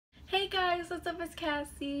Hey guys, what's up? It's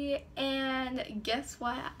Cassie, and guess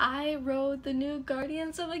what? I rode the new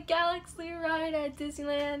Guardians of the Galaxy ride at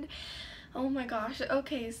Disneyland. Oh my gosh.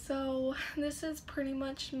 Okay, so this is pretty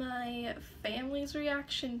much my family's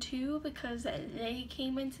reaction too, because they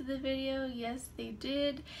came into the video. Yes, they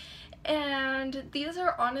did. And these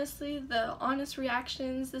are honestly the honest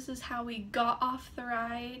reactions. This is how we got off the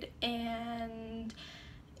ride, and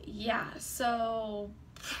yeah, so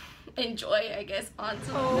enjoy, I guess, on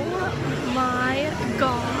to Oh my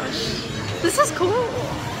gosh. This is cool.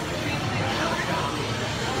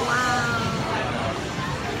 Wow.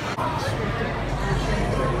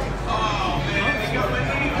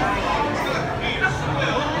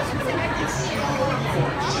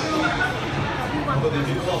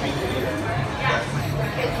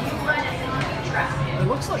 It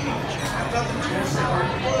looks like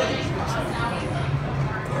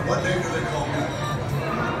what name do they call me?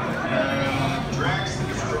 Drax the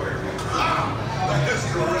Destroyer. That is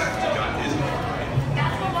correct.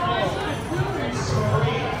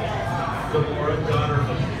 Gamora, daughter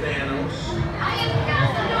of Thanos. I am not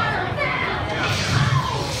the daughter of Thanos.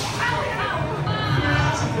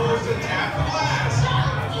 Supposed to tap the glass.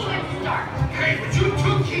 Don't even start. Hey, would you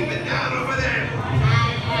two keep it down over there?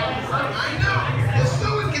 I know. You're so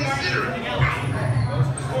inconsiderate.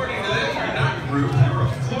 According to this, you're not rude. You're a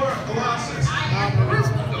Flora Colossus. Don't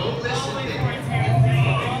listen to him.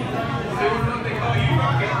 They call you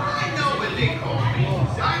Rocket. I know what they call me.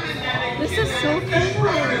 Simon. This is so cool.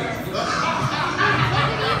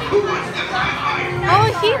 Who wants to fight? Oh,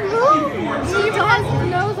 he moved! He has the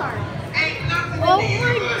nose art. Ain't nothing Oh in the my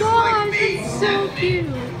universe gosh, like me. it's so cute.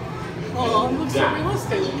 oh, it looks so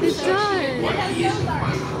realistic. It does. He is in my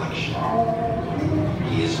collection.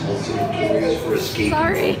 He is also notorious for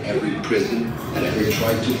escaping from every prison that ever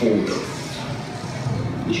tried to hold him.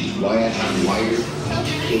 Which is why I have wired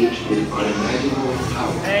each cage with unimaginable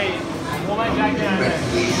power. Hey, what am I back down there?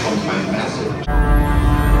 Directly from my massive.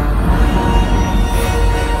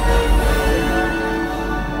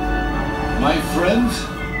 My friends,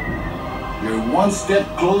 you're one step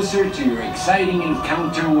closer to your exciting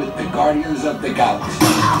encounter with the Guardians of the Galaxy.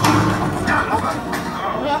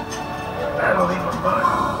 That'll even bug.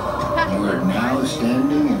 You are now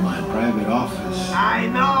standing in my private office. I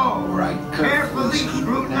know. Where I Carefully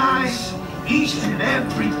scrutinize each and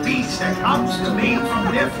every piece that comes to me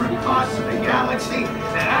from different parts of the galaxy.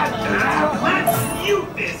 Let's mute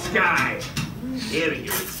this guy. Hearing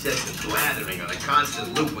your incessant blathering on a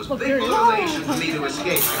constant loop was big motivation for me to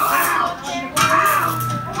escape. Ouch! Ouch!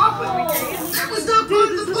 That was not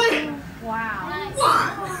part of the plan. Wow.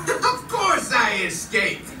 What? Of course I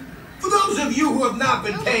escaped. For those of you who have not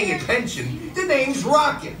been paying attention, the name's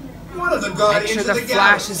Rocket. One of the Guardians of the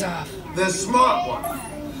Galaxy. The smart one.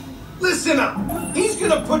 Listen up. He's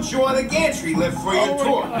gonna put you on a gantry lift for your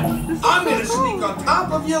tour. I'm gonna sneak on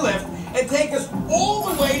top of your lift and take us all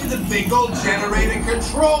the way to the big old generator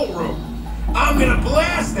control room. I'm gonna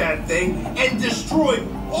blast that thing and destroy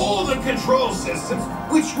all the control systems,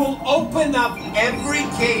 which will open up every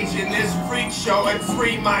cage in this freak show and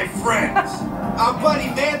free my friends. Our buddy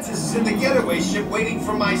Mantis is in the getaway ship waiting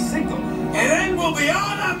for my signal, and then we'll be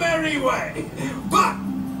on our merry way. But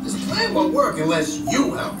this plan won't work unless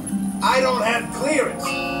you help. I don't have clearance.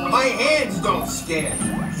 My hands don't scan.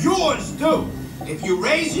 Yours do. If you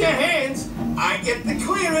raise your hands, I get the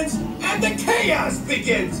clearance and the chaos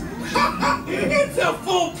begins. It's a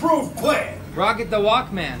foolproof plan. Rocket the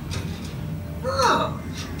Walkman. Oh.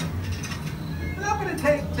 I'm gonna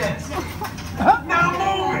take this. Now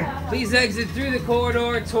move it. Please exit through the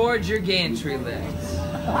corridor towards your gantry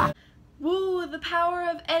lift. Woo, the power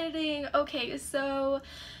of editing. Okay, so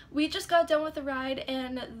we just got done with the ride,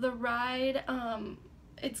 and the ride,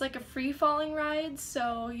 it's like a free-falling ride,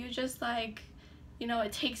 so you just like, you know,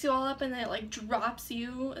 it takes you all up and then it like drops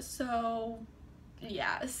you. So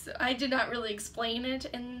yes, I did not really explain it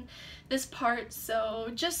in this part,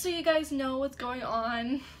 so just so you guys know what's going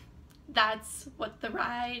on, that's what the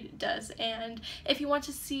ride does. And if you want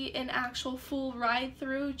to see an actual full ride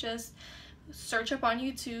through, just search up on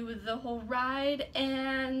YouTube the whole ride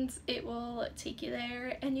and it will take you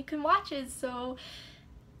there and you can watch it. So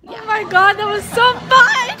yeah. Oh my god, that was so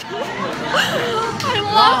fun! I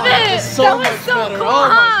love it! So that was much so better. cool! Oh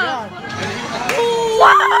my god!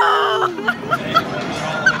 Wow!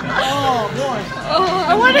 Oh boy! Oh,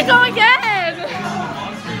 I want to go again!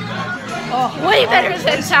 Oh, way better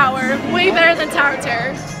than Tower. Way better than Tower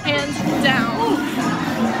Terror. Hands down.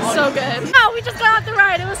 So good. Oh, we just got off the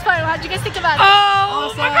ride. It was fun. How'd you guys think about it?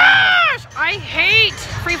 Oh my gosh! I hate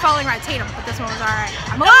free falling rides. Hate them, but this one was alright.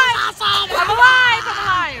 I'm alive! I'm alive! I'm alive!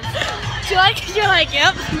 You're like,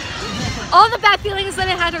 yep. All the bad feelings that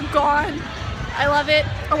I had are gone. I love it.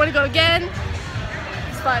 I want to go again.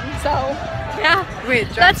 It's fun. So, yeah. Wait,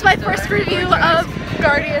 that's my first review of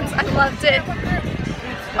Guardians. I loved it.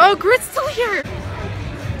 Oh, Groot's still here.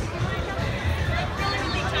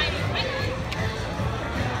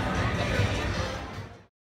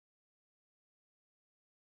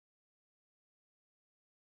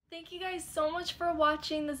 Thank you guys so much for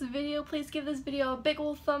watching this video. Please give this video a big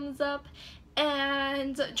ol' thumbs up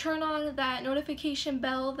and turn on that notification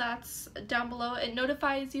bell that's down below. It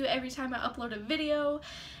notifies you every time I upload a video.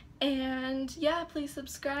 And yeah, please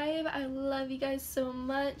subscribe. I love you guys so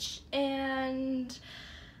much. And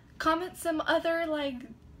comment some other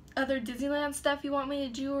Disneyland stuff you want me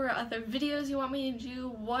to do, or other videos you want me to do,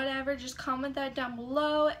 whatever. Just comment that down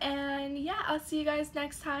below. And yeah, I'll see you guys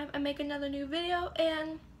next time I make another new video,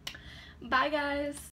 and bye guys.